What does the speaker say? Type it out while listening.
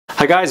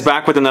Hi guys,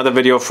 back with another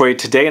video for you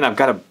today, and I've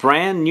got a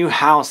brand new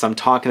house I'm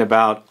talking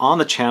about on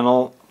the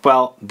channel.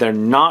 Well, they're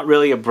not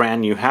really a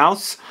brand new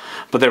house,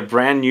 but they're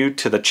brand new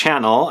to the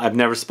channel. I've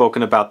never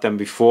spoken about them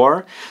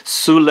before.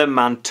 SOUS Le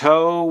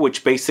Manteau,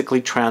 which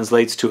basically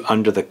translates to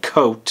under the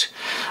coat,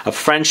 a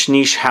French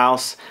niche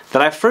house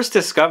that I first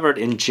discovered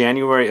in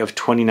January of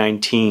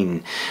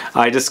 2019.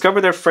 I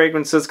discovered their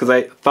fragrances because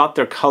I thought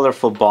their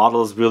colorful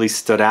bottles really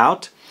stood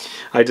out.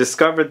 I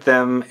discovered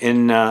them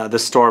in the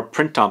store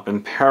Printemps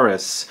in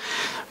Paris.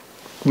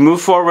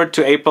 Move forward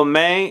to April,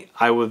 May,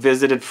 I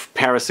visited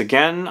Paris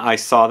again. I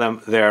saw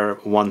them there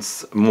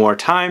once more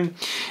time.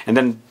 And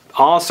then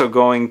also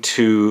going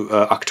to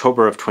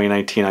October of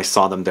 2019, I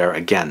saw them there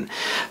again.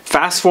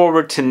 Fast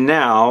forward to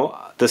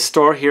now, the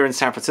store here in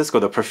San Francisco,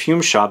 the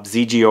perfume shop,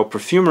 ZGO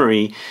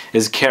Perfumery,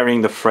 is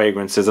carrying the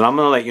fragrances. And I'm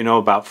going to let you know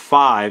about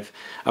 5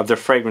 of their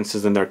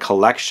fragrances in their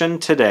collection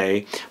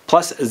today.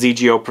 Plus,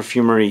 ZGO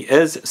Perfumery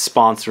is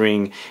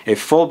sponsoring a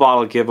full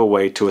bottle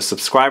giveaway to a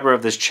subscriber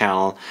of this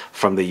channel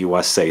from the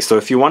USA. So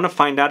if you want to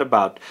find out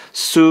about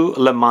SOUS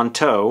Le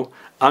Manteau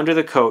under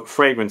the coat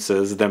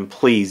fragrances, then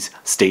please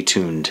stay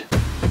tuned.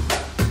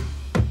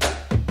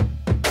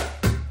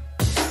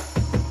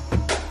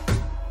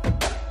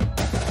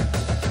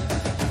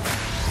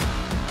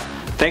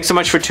 Thanks so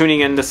much for tuning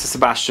in. This is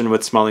Sebastian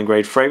with Smelling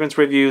Great Fragrance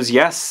Reviews.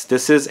 Yes,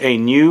 this is a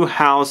new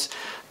house.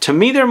 To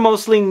me, they're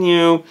mostly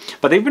new,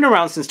 but they've been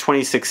around since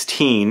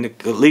 2016.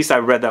 At least I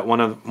read that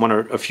one or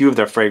a few of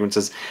their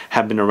fragrances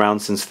have been around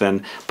since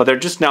then. But they're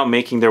just now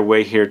making their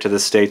way here to the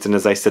States. And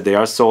as I said, they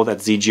are sold at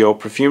ZGO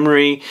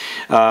Perfumery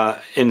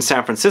in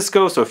San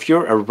Francisco. So if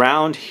you're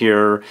around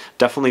here,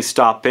 definitely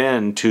stop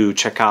in to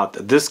check out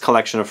this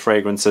collection of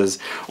fragrances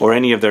or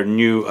any of their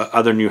new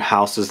other new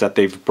houses that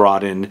they've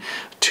brought in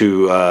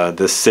to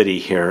the city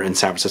here in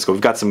San Francisco. We've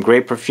got some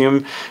great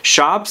perfume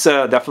shops.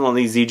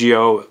 Definitely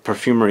ZGO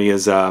Perfumery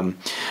is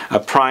a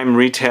prime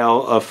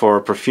retail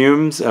for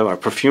perfumes, or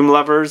perfume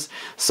lovers.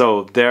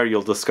 So there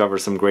you'll discover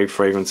some great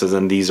fragrances,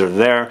 and these are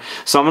there.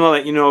 So I'm going to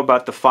let you know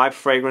about the 5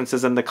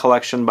 fragrances in the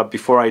collection. But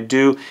before I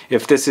do,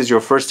 if this is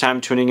your first time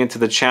tuning into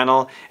the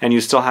channel and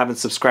you still haven't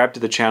subscribed to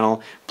the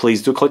channel,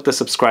 please do click the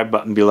subscribe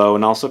button below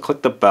and also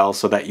click the bell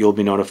so that you'll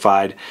be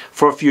notified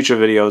for future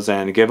videos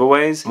and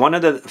giveaways. One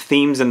of the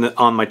themes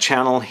on my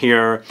channel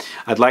here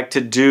I'd like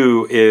to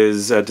do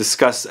is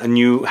discuss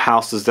new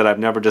houses that I've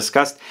never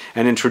discussed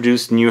and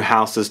introduce new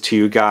houses to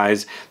you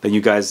guys that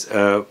you guys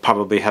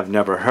probably have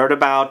never heard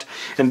about.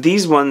 And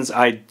these ones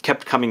I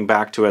kept coming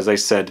back to, as I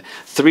said,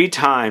 3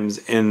 times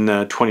in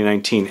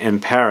 2019 in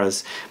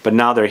Paris, but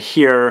now they're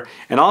here.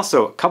 And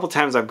also a couple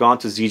times I've gone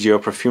to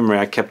ZGO Perfumery,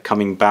 I kept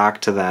coming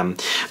back to them.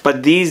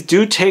 But these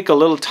do take a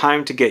little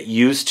time to get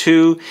used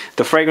to.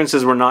 The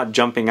fragrances were not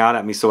jumping out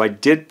at me, so I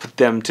did put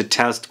them to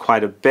test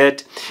quite a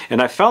bit.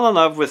 And I fell in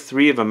love with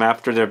 3 of them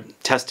after they're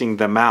testing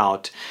them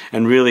out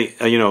and really,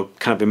 you know,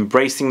 kind of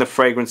embracing the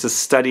fragrances,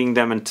 studying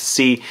them, and to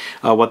see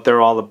what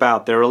they're all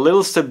about. They're a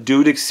little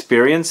subdued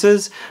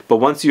experiences, but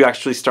once you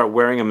actually start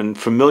wearing them and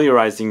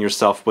familiarizing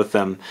yourself with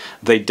them,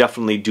 they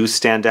definitely do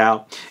stand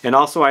out. And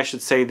also, I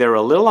should say, they're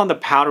a little on the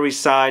powdery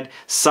side,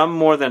 some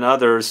more than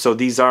others, so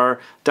these are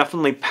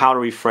definitely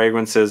powdery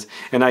fragrances,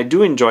 and I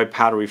do enjoy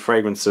powdery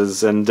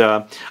fragrances, and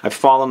I've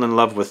fallen in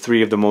love with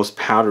 3 of the most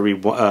powdery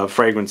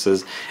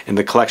fragrances in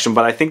the collection,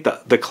 but I think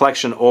the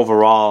collection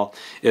overall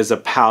is a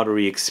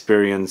powdery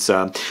experience.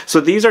 So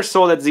these are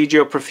sold at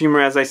ZGO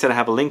Perfumery. As I said, I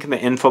have a link in the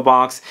info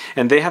box,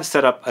 and they have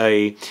set up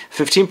a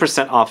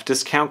 15% off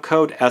discount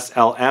code,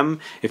 SLM.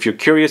 If you're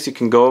curious, you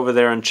can go over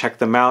there and check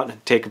them out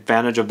and take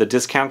advantage of the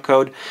discount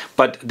code,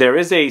 but there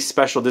is a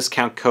special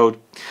discount code,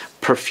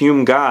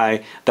 Perfume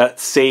Guy, that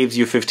saves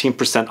you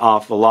 15%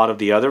 off a lot of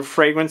the other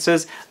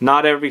fragrances.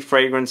 Not every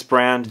fragrance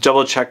brand.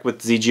 Double check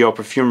with ZGO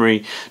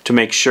Perfumery to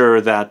make sure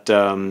that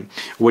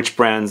which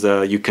brands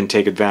you can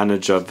take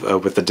advantage of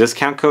with the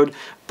discount code.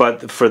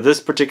 But for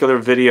this particular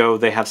video,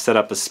 they have set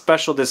up a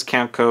special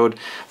discount code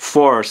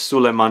for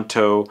SOUS Le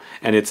Manteau,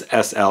 and it's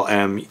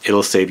SLM.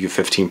 It'll save you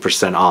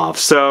 15% off.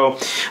 So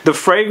the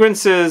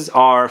fragrances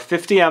are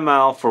 50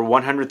 ml for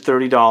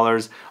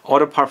 $130, Eau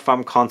de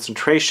Parfum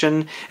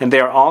concentration, and they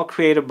are all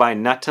created by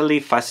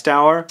Nathalie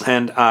Feisthauer,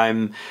 and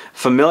I'm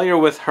familiar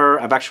with her.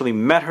 I've actually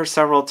met her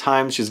several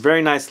times. She's a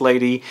very nice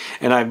lady,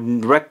 and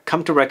I've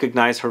come to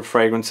recognize her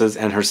fragrances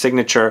and her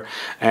signature.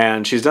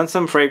 And she's done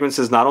some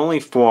fragrances not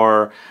only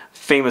for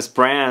famous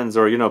brands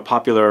or, you know,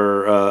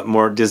 popular,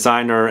 more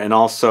designer and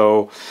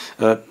also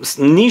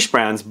niche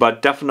brands,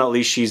 but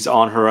definitely she's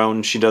on her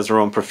own. She does her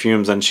own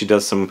perfumes and she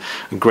does some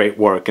great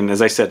work. And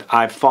as I said,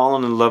 I've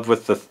fallen in love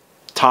with the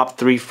top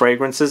 3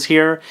 fragrances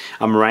here.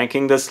 I'm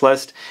ranking this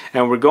list,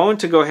 and we're going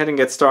to go ahead and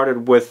get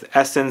started with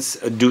Essence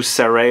du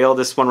Serail,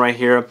 this one right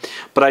here.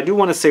 But I do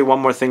want to say one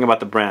more thing about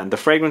the brand. The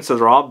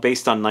fragrances are all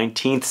based on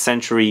 19th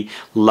century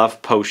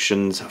love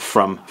potions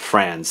from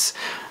France.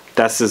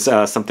 This is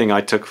something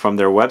I took from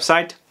their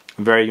website.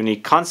 Very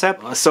unique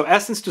concept. So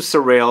Essence du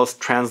Serail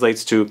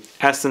translates to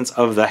Essence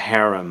of the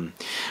Harem.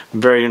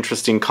 Very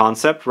interesting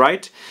concept,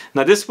 right?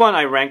 Now this one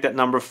I ranked at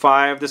number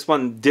 5. This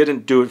one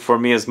didn't do it for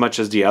me as much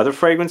as the other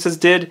fragrances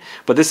did,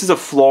 but this is a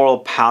floral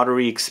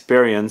powdery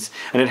experience,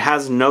 and it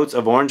has notes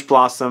of orange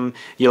blossom,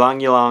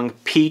 ylang-ylang,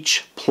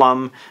 peach,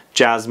 plum,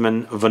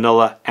 jasmine,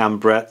 vanilla,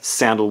 ambrette,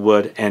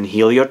 sandalwood, and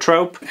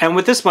heliotrope. And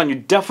with this one, you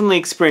definitely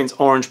experience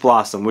orange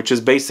blossom, which is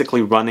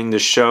basically running the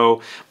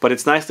show, but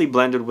it's nicely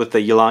blended with the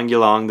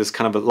ylang-ylang, this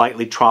kind of a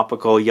lightly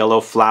tropical yellow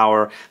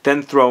flower.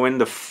 Then throw in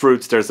the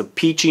fruits. There's a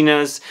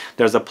peachiness,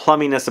 there's a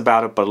plumminess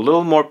about it, but a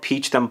little more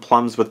peach than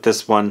plums with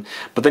this one.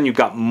 But then you've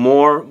got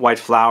more white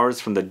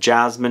flowers from the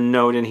jasmine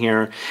note in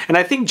here. And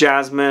I think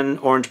jasmine,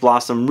 orange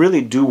blossom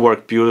really do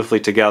work beautifully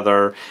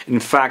together.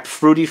 In fact,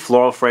 fruity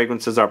floral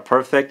fragrances are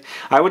perfect.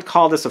 I would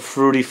call this a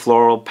fruity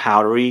floral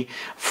powdery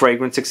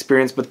fragrance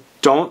experience, but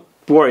don't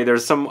worry,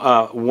 there's some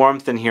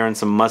warmth in here and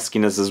some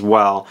muskiness as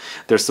well.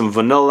 There's some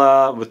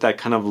vanilla with that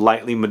kind of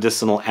lightly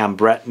medicinal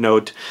ambrette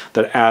note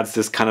that adds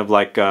this kind of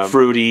like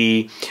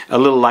fruity, a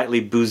little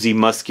lightly boozy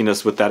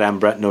muskiness with that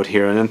ambrette note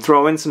here. And then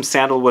throw in some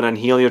sandalwood and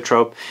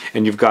heliotrope,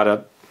 and you've got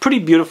a pretty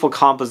beautiful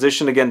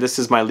composition. Again, this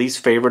is my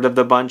least favorite of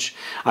the bunch.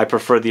 I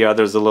prefer the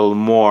others a little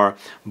more,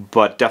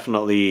 but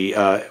definitely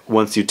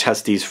once you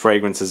test these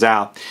fragrances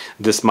out,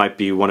 this might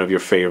be one of your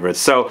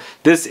favorites. So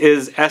this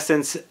is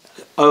Essence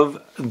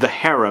of the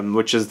Harem,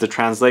 which is the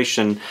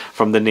translation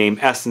from the name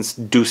Essence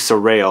du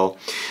Serail.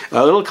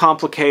 A little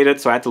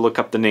complicated, so I had to look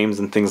up the names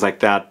and things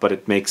like that, but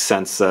it makes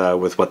sense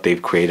with what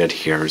they've created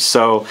here.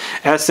 So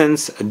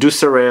Essence du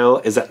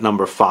Serail is at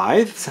number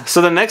 5.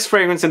 So the next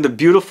fragrance in the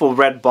beautiful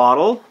red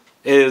bottle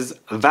is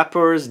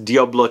Vapeurs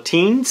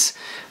Diablotines,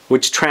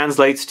 which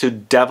translates to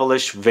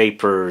Devilish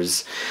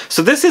Vapors.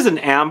 So this is an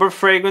amber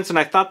fragrance, and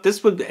I thought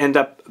this would end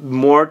up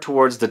more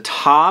towards the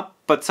top,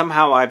 but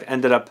somehow I've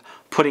ended up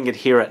putting it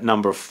here at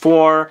number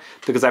 4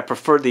 because I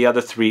preferred the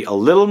other 3 a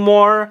little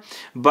more.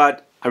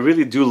 But I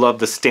really do love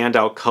the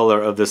standout color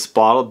of this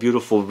bottle.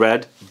 Beautiful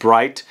red,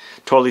 bright,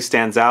 totally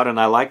stands out, and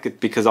I like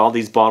it because all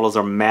these bottles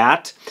are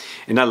matte,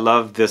 and I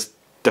love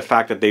the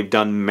fact that they've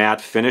done matte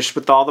finish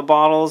with all the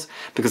bottles,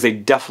 because they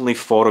definitely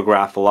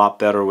photograph a lot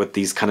better with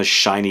these kind of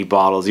shiny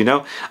bottles. You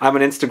know, I'm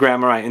an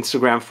Instagrammer, I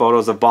Instagram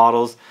photos of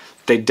bottles.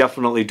 They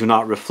definitely do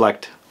not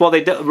reflect, well,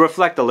 they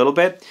reflect a little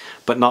bit,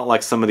 but not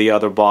like some of the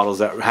other bottles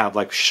that have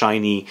like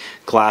shiny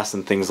glass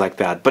and things like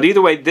that. But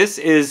either way, this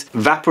is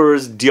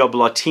Vapeurs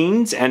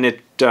Diablotines, and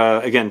it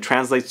again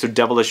translates to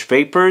Devilish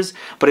Vapors,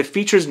 but it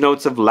features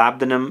notes of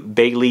labdanum,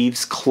 bay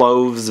leaves,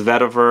 cloves,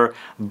 vetiver,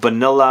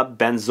 vanilla,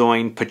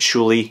 benzoin,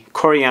 patchouli,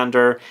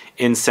 coriander,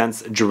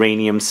 incense,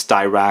 geranium,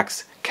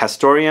 styrax,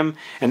 castoreum,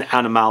 and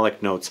animalic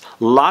notes.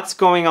 Lots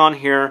going on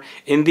here.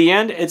 In the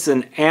end, it's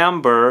an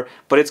amber,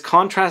 but it's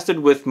contrasted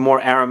with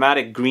more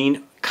aromatic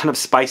green, kind of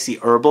spicy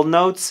herbal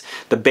notes.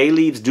 The bay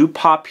leaves do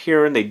pop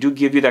here, and they do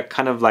give you that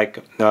kind of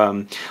like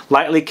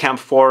lightly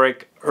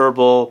camphoric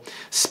herbal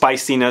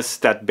spiciness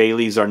that bay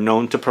leaves are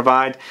known to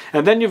provide.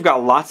 And then you've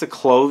got lots of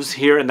cloves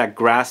here, and that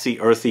grassy,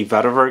 earthy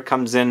vetiver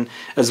comes in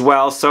as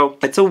well. So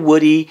it's a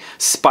woody,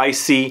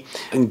 spicy,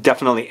 and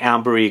definitely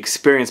ambery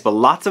experience, but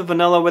lots of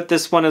vanilla with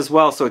this one as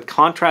well. So it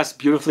contrasts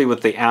beautifully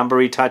with the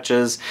ambery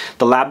touches.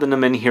 The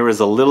labdanum in here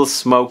is a little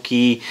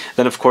smoky.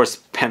 Then of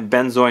course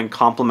benzoin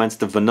complements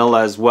the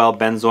vanilla as well.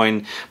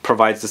 Benzoin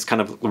provides this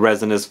kind of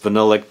resinous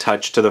vanillic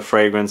touch to the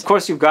fragrance. Of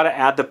course, you've got to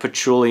add the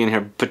patchouli in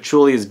here.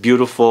 Patchouli is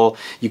beautiful.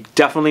 You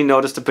definitely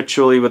notice the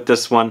patchouli with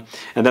this one.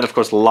 And then of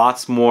course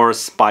lots more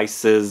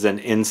spices and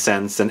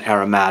incense and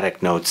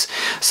aromatic notes.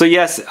 So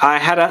yes, I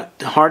had a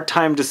hard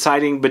time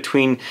deciding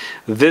between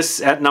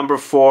this at number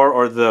 4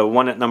 or the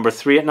one at number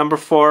 3 at number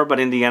 4, but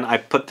in the end I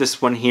put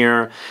this one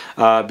here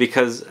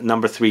because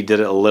number 3 did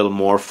it a little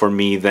more for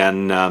me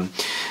than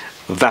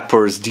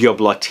Vapeurs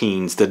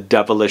Diablotines, the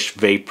Devilish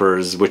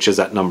Vapors, which is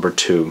at number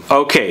 2.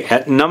 Okay,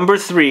 at number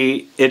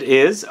 3, it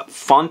is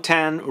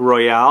Fountaine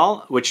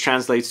Royale, which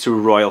translates to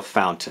Royal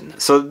Fountain.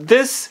 So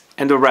this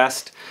and the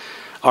rest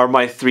are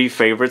my 3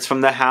 favorites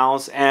from the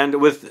house, and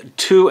with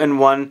 2 and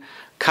 1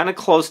 kind of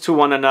close to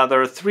one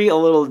another, 3 a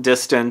little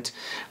distant,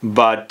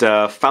 but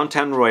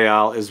Fountaine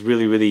Royale is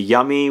really, really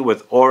yummy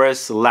with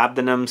orris,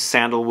 labdanum,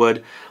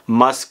 sandalwood,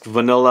 musk,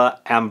 vanilla,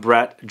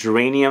 ambrette,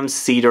 geranium,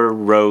 cedar,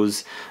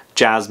 rose,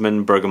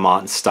 jasmine,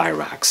 bergamot, and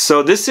styrax.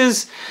 So this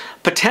is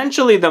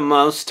potentially the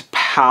most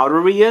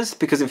powderiest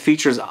because it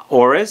features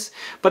orris,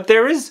 but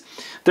there's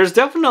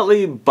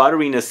definitely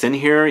butteriness in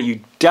here.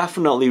 You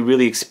definitely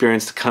really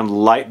experience the kind of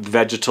light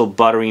vegetal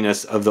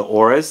butteriness of the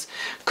orris,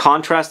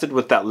 contrasted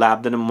with that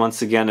labdanum.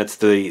 Once again, it's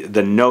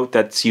the note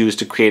that's used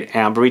to create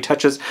ambery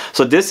touches.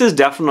 So this is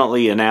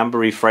definitely an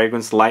ambery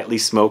fragrance, lightly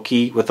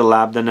smoky with the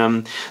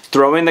labdanum.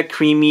 Throw in the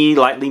creamy,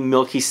 lightly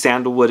milky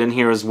sandalwood in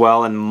here as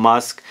well, and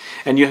musk,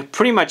 and you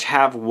pretty much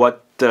have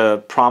what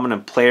the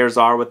prominent players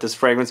are with this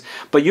fragrance.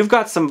 But you've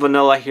got some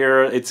vanilla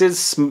here. It is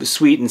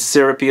sweet and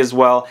syrupy as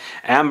well.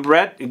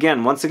 Ambrette,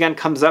 again, once again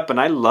comes up, and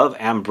I love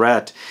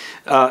ambrette.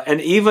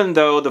 And even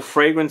though the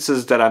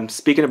fragrances that I'm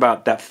speaking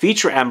about that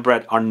feature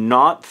Ambrette are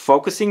not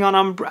focusing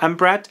on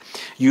Ambrette,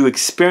 you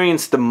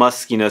experience the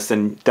muskiness,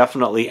 and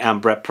definitely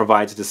Ambrette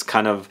provides this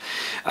kind of,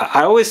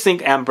 I always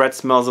think Ambrette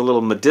smells a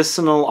little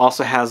medicinal,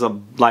 also has a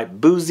light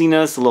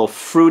booziness, a little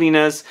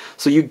fruitiness,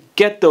 so you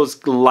get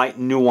those light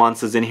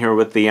nuances in here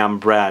with the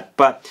Ambrette.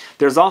 But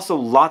there's also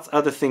lots of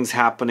other things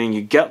happening.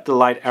 You get the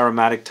light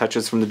aromatic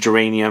touches from the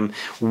geranium,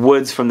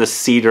 woods from the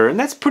cedar, and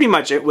that's pretty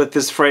much it with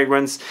this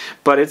fragrance.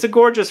 But it's a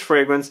gorgeous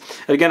fragrance.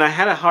 Again, I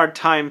had a hard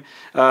time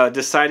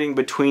deciding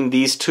between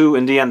these two.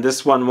 In the end,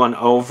 this one won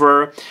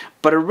over.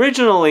 But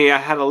originally, I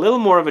had a little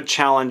more of a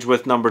challenge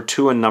with number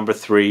 2 and number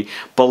 3.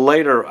 But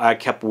later, I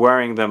kept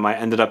wearing them. I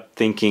ended up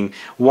thinking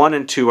 1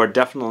 and 2 are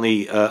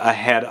definitely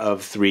ahead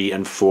of 3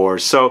 and 4.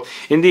 So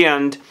in the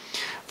end,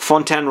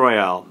 Fountaine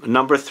Royale,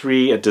 number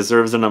 3, it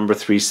deserves a number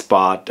 3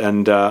 spot,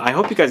 and I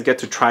hope you guys get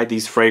to try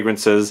these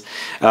fragrances.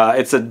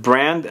 It's a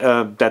brand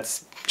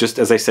that's just,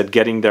 as I said,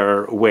 getting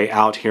their way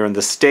out here in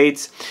the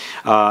States,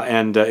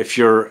 and if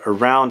you're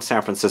around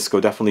San Francisco,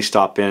 definitely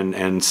stop in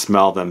and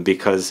smell them,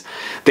 because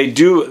they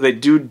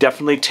do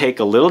definitely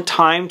take a little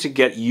time to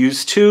get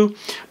used to,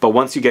 but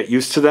once you get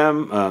used to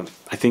them,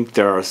 I think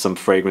there are some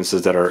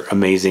fragrances that are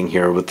amazing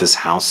here with this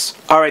house.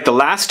 Alright, the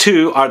last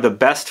 2 are the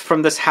best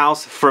from this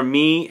house for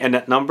me, and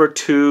at number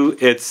 2,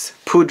 it's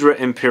Poudre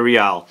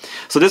Imperiale.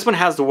 So this one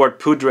has the word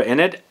Poudre in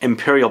it.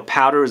 Imperial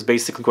powder is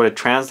basically what it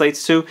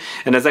translates to.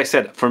 And as I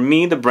said, for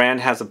me, the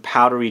brand has a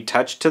powdery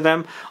touch to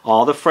them,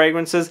 all the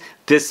fragrances.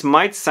 This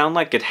might sound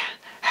like it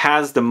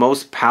has the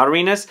most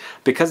powderiness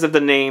because of the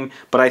name,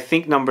 but I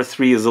think number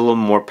 3 is a little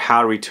more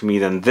powdery to me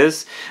than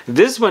this.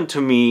 This one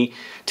to me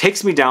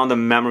takes me down the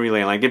memory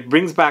lane. Like, it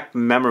brings back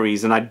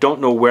memories, and I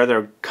don't know where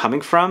they're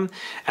coming from.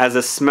 As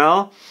a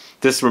smell,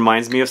 this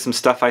reminds me of some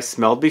stuff I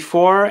smelled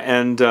before,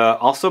 and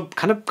also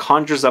kind of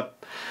conjures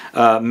up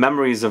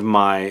memories of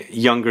my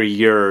younger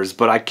years,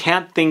 but I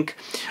can't think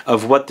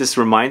of what this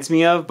reminds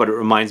me of, but it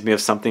reminds me of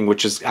something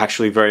which is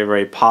actually very,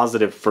 very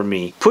positive for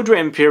me. Poudre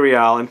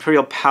Imperiale,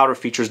 Imperial powder,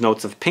 features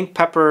notes of pink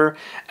pepper,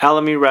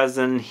 elemi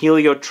resin,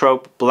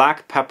 heliotrope,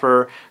 black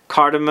pepper,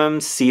 cardamom,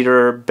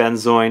 cedar,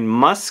 benzoin,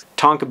 musk,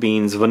 tonka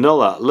beans,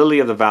 vanilla, lily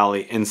of the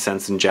valley,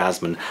 incense, and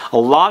jasmine. A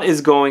lot is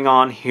going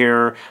on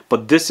here,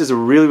 but this is a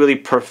really, really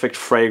perfect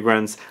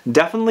fragrance.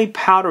 Definitely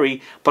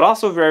powdery, but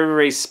also very,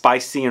 very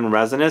spicy and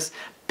resinous.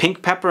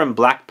 Pink pepper and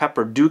black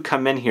pepper do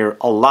come in here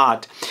a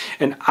lot,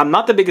 and I'm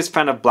not the biggest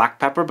fan of black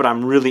pepper, but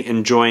I'm really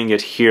enjoying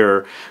it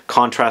here,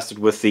 contrasted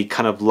with the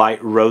kind of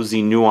light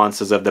rosy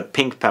nuances of the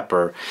pink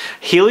pepper.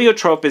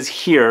 Heliotrope is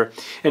here,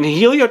 and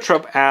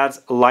heliotrope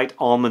adds light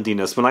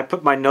almondiness. When I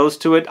put my nose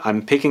to it,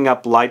 I'm picking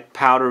up light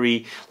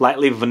powdery,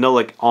 lightly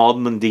vanillic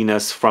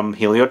almondiness from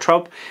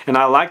heliotrope, and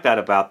I like that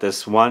about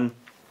this one.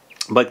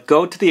 But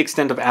go to the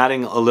extent of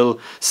adding a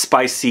little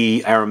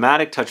spicy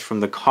aromatic touch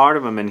from the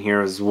cardamom in here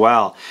as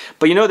well.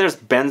 But you know, there's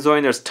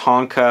benzoin, there's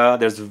tonka,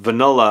 there's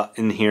vanilla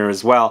in here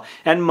as well,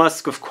 and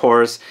musk, of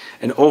course,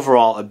 and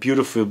overall a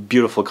beautiful,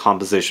 beautiful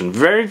composition.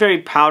 Very,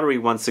 very powdery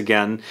once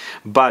again,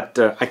 but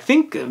I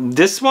think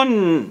this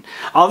one,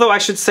 although I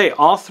should say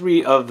all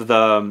 3 of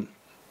the,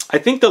 I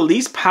think the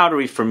least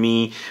powdery for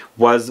me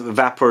was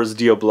Vapeurs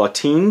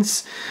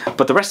Diablotines,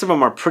 but the rest of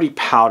them are pretty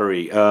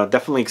powdery.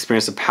 Definitely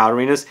experience the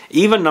powderiness.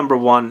 Even number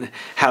 1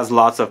 has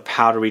lots of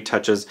powdery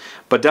touches,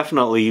 but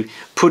definitely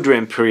Poudre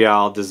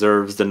Imperiale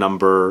deserves the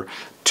number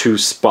 2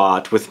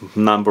 spot, with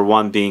number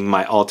 1 being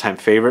my all-time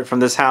favorite from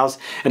this house.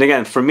 And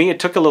again, for me, it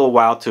took a little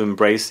while to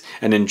embrace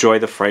and enjoy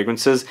the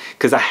fragrances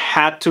because I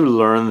had to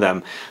learn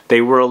them. They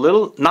were a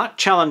little, not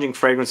challenging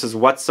fragrances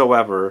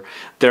whatsoever.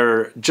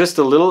 They're just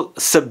a little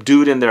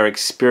subdued in their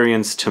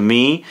experience to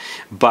me,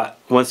 but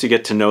once you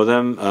get to know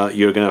them,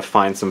 you're going to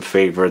find some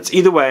favorites.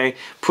 Either way,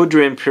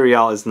 Poudre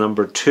Imperiale is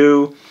number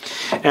 2.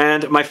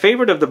 And my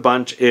favorite of the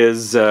bunch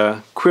is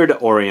Cuir de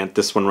Orient.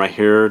 This one right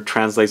here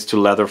translates to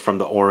leather from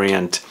the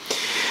Orient.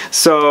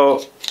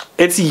 So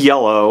it's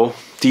yellow.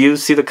 Do you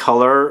see the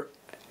color?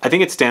 I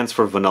think it stands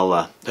for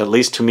vanilla. At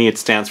least to me it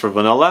stands for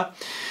vanilla.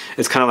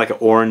 It's kind of like an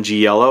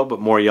orangey yellow, but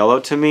more yellow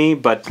to me.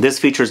 But this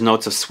features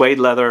notes of suede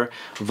leather,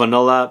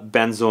 vanilla,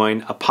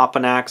 benzoin,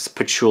 apopanax,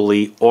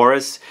 patchouli,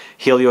 orris,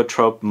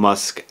 heliotrope,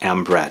 musk,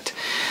 ambrette.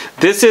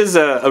 This is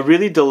a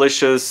really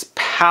delicious,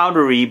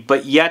 powdery,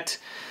 but yet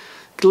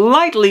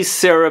lightly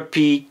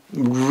syrupy,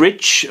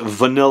 rich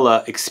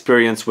vanilla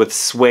experience with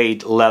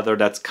suede leather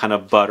that's kind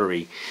of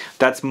buttery.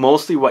 That's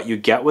mostly what you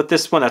get with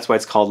this one. That's why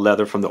it's called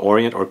Leather from the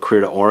Orient or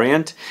Cuir de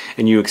Orient,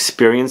 and you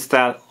experience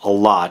that a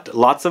lot.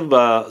 Lots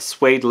of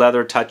suede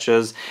leather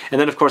touches, and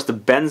then of course the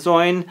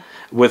benzoin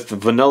with the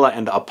vanilla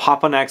and the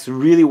apopanax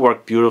really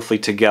work beautifully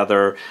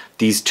together.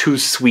 These 2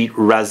 sweet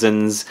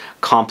resins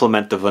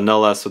complement the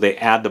vanilla, so they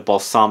add the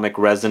balsamic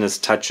resinous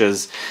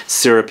touches,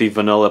 syrupy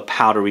vanilla,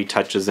 powdery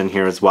touches in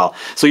here as well.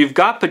 So you've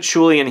got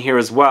patchouli in here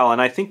as well, well.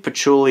 And I think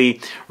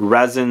patchouli,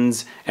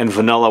 resins, and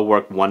vanilla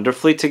work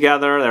wonderfully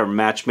together. They're a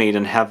match made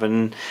in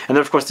heaven. And then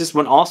of course this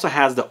one also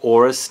has the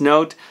orris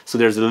note, so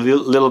there's a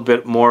little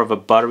bit more of a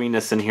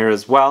butteriness in here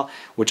as well,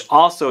 which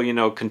also, you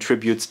know,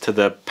 contributes to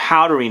the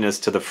powderiness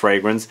to the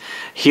fragrance.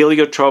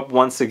 Heliotrope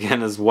once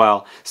again as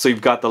well. So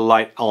you've got the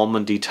light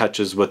almondy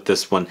touches with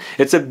this one.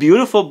 It's a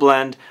beautiful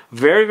blend,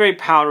 very, very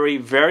powdery,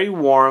 very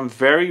warm,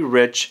 very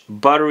rich,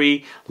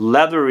 buttery,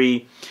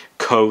 leathery,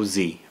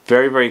 cozy.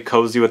 Very, very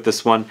cozy with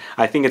this one.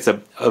 I think it's a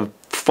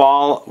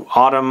fall,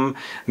 autumn,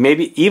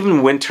 maybe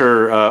even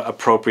winter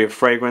appropriate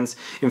fragrance.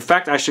 In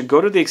fact, I should go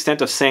to the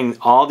extent of saying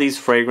all these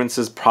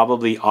fragrances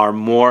probably are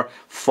more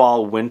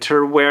fall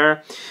winter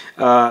wear,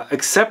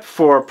 except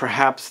for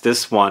perhaps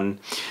this one,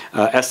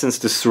 Essence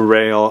de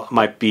Serail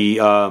might be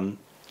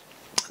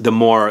the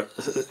more,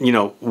 you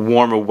know,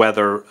 warmer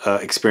weather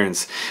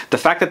experience. The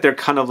fact that they're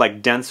kind of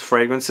like dense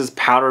fragrances,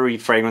 powdery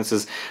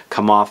fragrances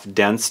come off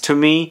dense to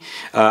me.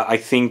 I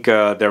think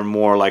they're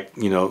more like,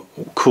 you know,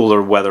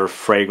 cooler weather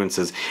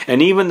fragrances.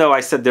 And even though I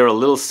said they're a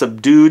little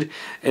subdued,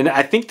 and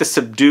I think the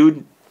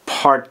subdued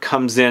part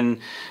comes in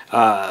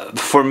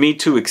for me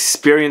to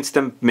experience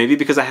them, maybe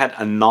because I had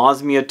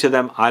anosmia to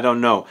them, I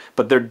don't know.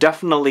 But they're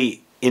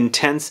definitely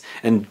intense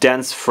and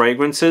dense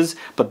fragrances,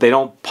 but they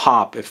don't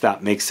pop, if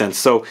that makes sense.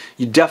 So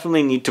you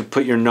definitely need to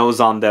put your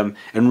nose on them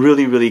and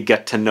really, really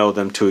get to know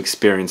them to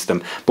experience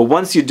them. But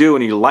once you do,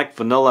 and you like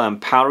vanilla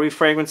and powdery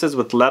fragrances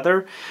with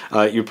leather,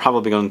 you're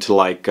probably going to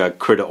like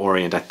Cuir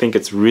d'Orient. I think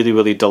it's really,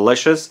 really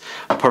delicious,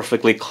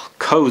 perfectly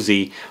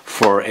cozy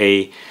for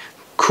a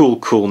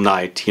cool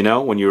night, you know,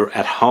 when you're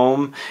at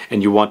home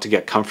and you want to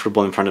get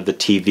comfortable in front of the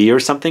TV or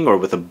something, or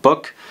with a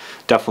book.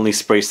 Definitely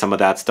spray some of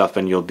that stuff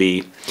and you'll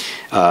be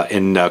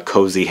in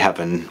cozy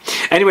heaven.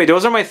 Anyway,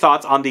 those are my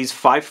thoughts on these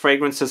 5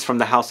 fragrances from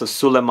the house of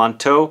SOUS Le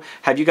Manteau.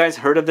 Have you guys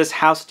heard of this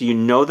house? Do you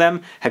know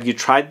them? Have you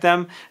tried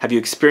them? Have you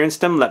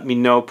experienced them? Let me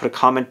know. Put a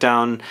comment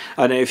down.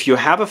 And if you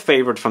have a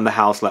favorite from the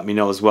house, let me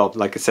know as well.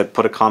 Like I said,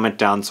 put a comment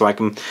down so I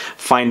can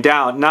find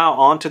out. Now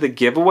on to the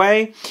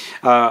giveaway.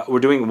 We're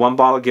doing 1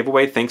 bottle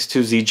giveaway thanks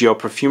to ZGO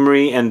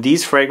Perfumery. And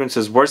these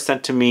fragrances were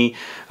sent to me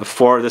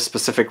for this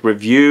specific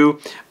review,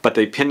 but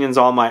the opinion's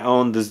all my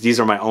own. These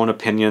are my own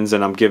opinions,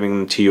 and I'm giving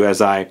them to you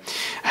as I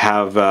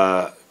have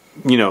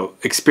you know,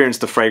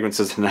 experienced the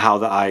fragrances and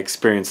how I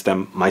experience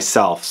them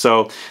myself.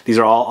 So these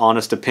are all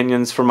honest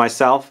opinions for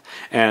myself,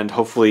 and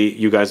hopefully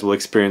you guys will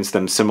experience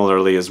them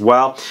similarly as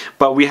well.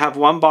 But we have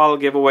 1 bottle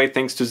giveaway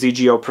thanks to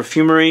ZGO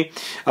Perfumery.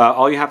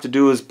 All you have to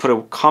do is put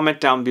a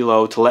comment down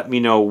below to let me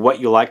know what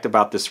you liked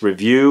about this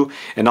review,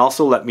 and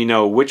also let me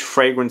know which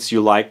fragrance you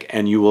like,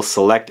 and you will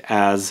select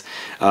as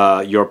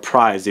your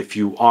prize if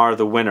you are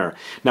the winner.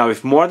 Now,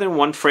 if more than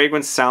 1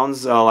 fragrance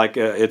sounds like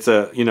it's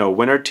a, you know,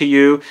 winner to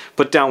you,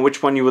 put down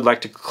which one you would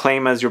like to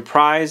claim as your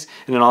prize,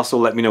 and then also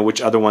let me know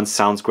which other one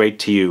sounds great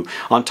to you.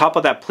 On top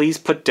of that, please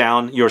put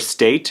down your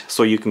state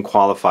so you can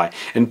qualify,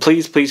 and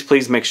please, please,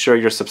 please make sure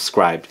you're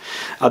subscribed.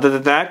 Other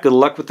than that, good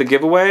luck with the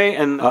giveaway,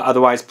 and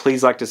otherwise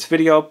please like this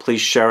video,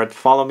 please share it,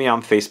 follow me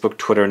on Facebook,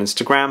 Twitter, and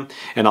Instagram,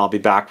 and I'll be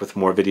back with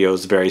more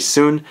videos very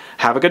soon.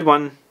 Have a good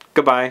one.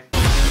 Goodbye.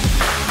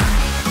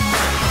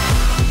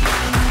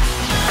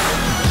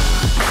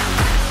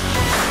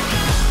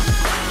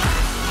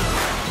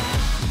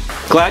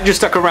 Glad you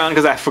stuck around,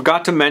 because I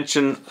forgot to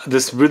mention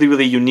this really,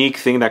 really unique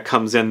thing that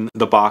comes in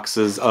the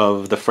boxes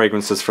of the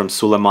fragrances from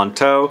SOUS Le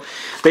Manteau.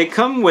 They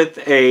come with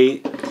a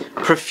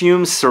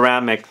perfume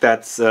ceramic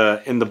that's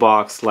in the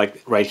box,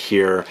 like right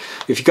here.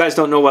 If you guys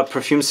don't know what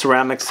perfume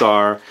ceramics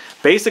are,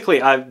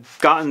 basically I've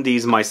gotten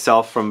these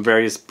myself from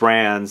various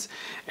brands,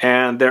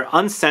 and they're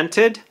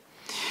unscented,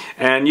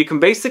 and you can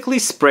basically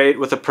spray it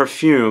with a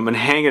perfume and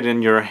hang it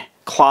in your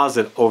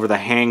closet over the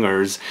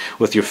hangers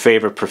with your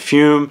favorite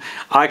perfume.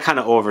 I kind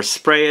of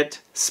overspray it,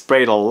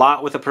 spray it a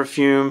lot with a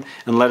perfume,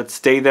 and let it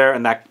stay there,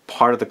 and that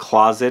part of the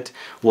closet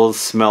will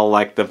smell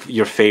like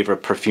your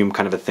favorite perfume,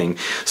 kind of a thing.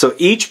 So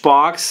each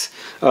box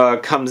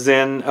comes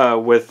in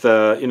with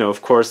you know,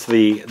 of course,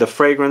 the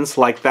fragrance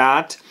like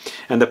that,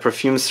 and the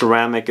perfume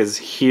ceramic is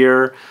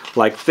here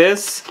like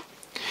this.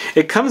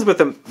 It comes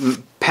with a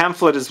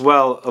pamphlet as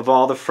well of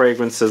all the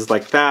fragrances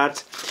like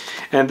that.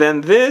 And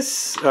then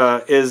this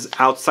is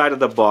outside of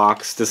the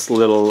box, this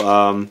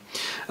little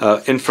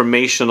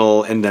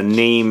informational and the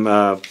name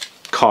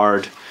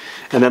card.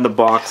 And then the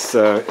box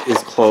is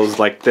closed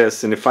like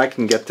this. And if I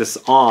can get this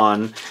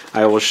on,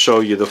 I will show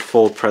you the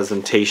full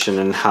presentation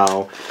and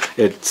how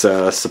it's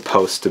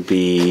supposed to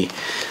be.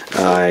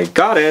 I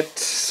got it.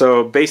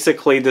 So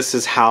basically this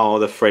is how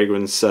the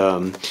fragrance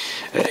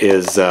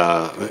is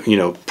you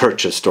know,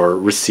 purchased or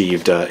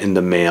received in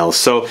the mail.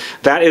 So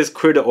that is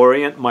Cuir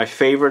d'Orient, my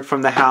favorite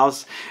from the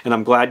house, and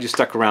I'm glad you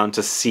stuck around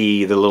to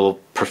see the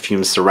little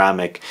perfume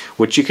ceramic,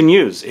 which you can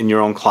use in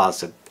your own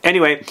closet.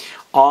 Anyway,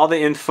 all the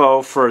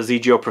info for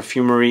ZGO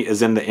Perfumery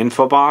is in the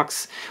info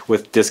box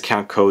with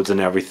discount codes and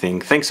everything.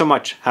 Thanks so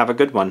much. Have a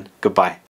good one. Goodbye.